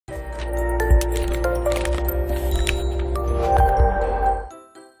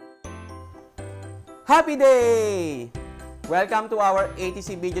Happy day! Welcome to our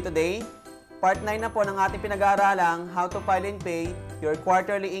ATC video today. Part 9 na po ng ating pinag-aaralang how to file and pay your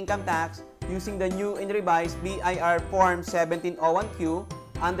quarterly income tax using the new and revised BIR Form 1701Q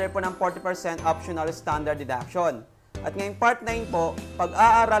under po ng 40% optional standard deduction. At ngayong part 9 po,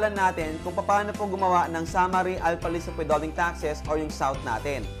 pag-aaralan natin kung paano po gumawa ng summary Alphalist of withholding taxes or yung SAWT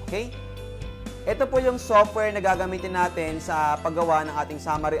natin. Okay? Ito po yung software na gagamitin natin sa paggawa ng ating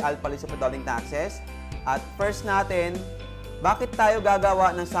summary Alphalist of withholding taxes. At first natin, bakit tayo gagawa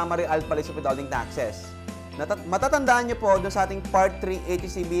ng summary Alphalist of withholding taxes? Matatandaan nyo po dun sa ating part 3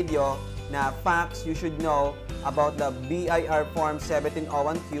 ATC video na facts you should know about the BIR Form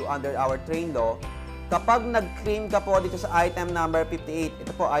 1701Q under our train law. Kapag nag-claim ka po dito sa item number 58,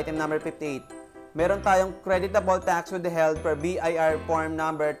 ito po item number 58, meron tayong creditable tax withheld per BIR Form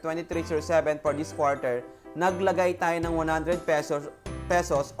number 2307 for this quarter. Naglagay tayo ng 100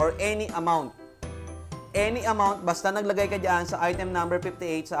 pesos or any amount. Any amount, basta naglagay ka dyan sa item number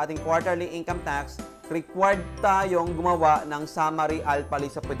 58 sa ating quarterly income tax, required tayong gumawa ng summary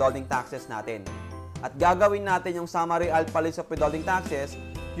Alphalist of withholding taxes natin. At gagawin natin yung summary Alphalist of withholding taxes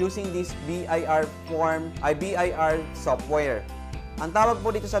using this BIR software. Ang tawag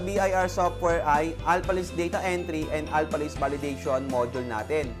po dito sa BIR software ay Alphalist Data Entry and Alphalist Validation module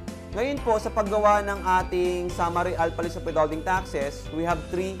natin. Ngayon po, sa paggawa ng ating summary Alphalist of withholding taxes, we have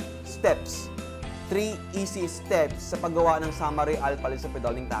 3 steps. 3 easy steps sa paggawa ng summary Alphalist of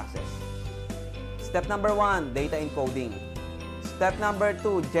withholding taxes. Step number 1, data encoding. Step number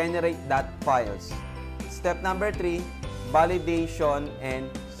 2, generate dot files. Step number 3, validation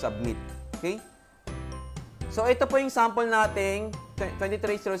and submit. Okay? So, ito po yung sample nating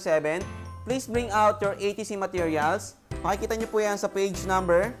 2307. Please bring out your ATC Materials. Makikita nyo po yan sa page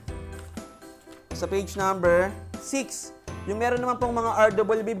number 6. Yung meron naman pong mga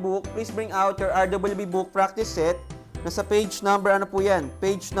RWB Book, please bring out your RWB Book practice set. Nasa page number, ano po yan?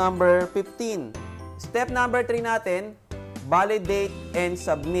 Page number 15. Step number 3 natin, validate and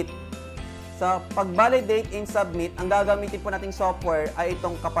submit. Sa pag-validate and submit, ang gagamitin po nating software ay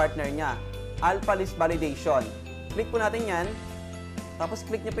itong kapartner niya, Alphalist Validation. Click po natin yan. Tapos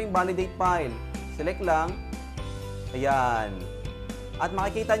click nyo po yung validate file. Select lang. Ayan. At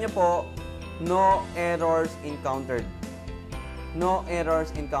makikita nyo po, no errors encountered. No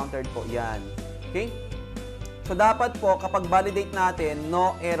errors encountered po. Yan. Okay? So, dapat po, kapag validate natin,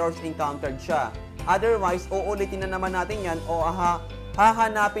 no errors encountered siya. Otherwise, uulitin na naman natin yan o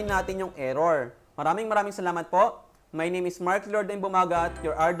hahanapin natin yung error. Maraming salamat po. My name is Mark Lord and Bumagat,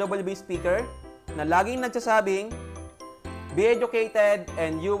 your RWB speaker, na laging nagsasabing, be educated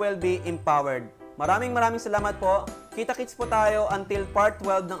and you will be empowered. Maraming salamat po. Kita-kits po tayo until part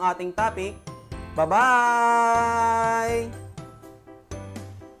 12 ng ating topic. Bye-bye!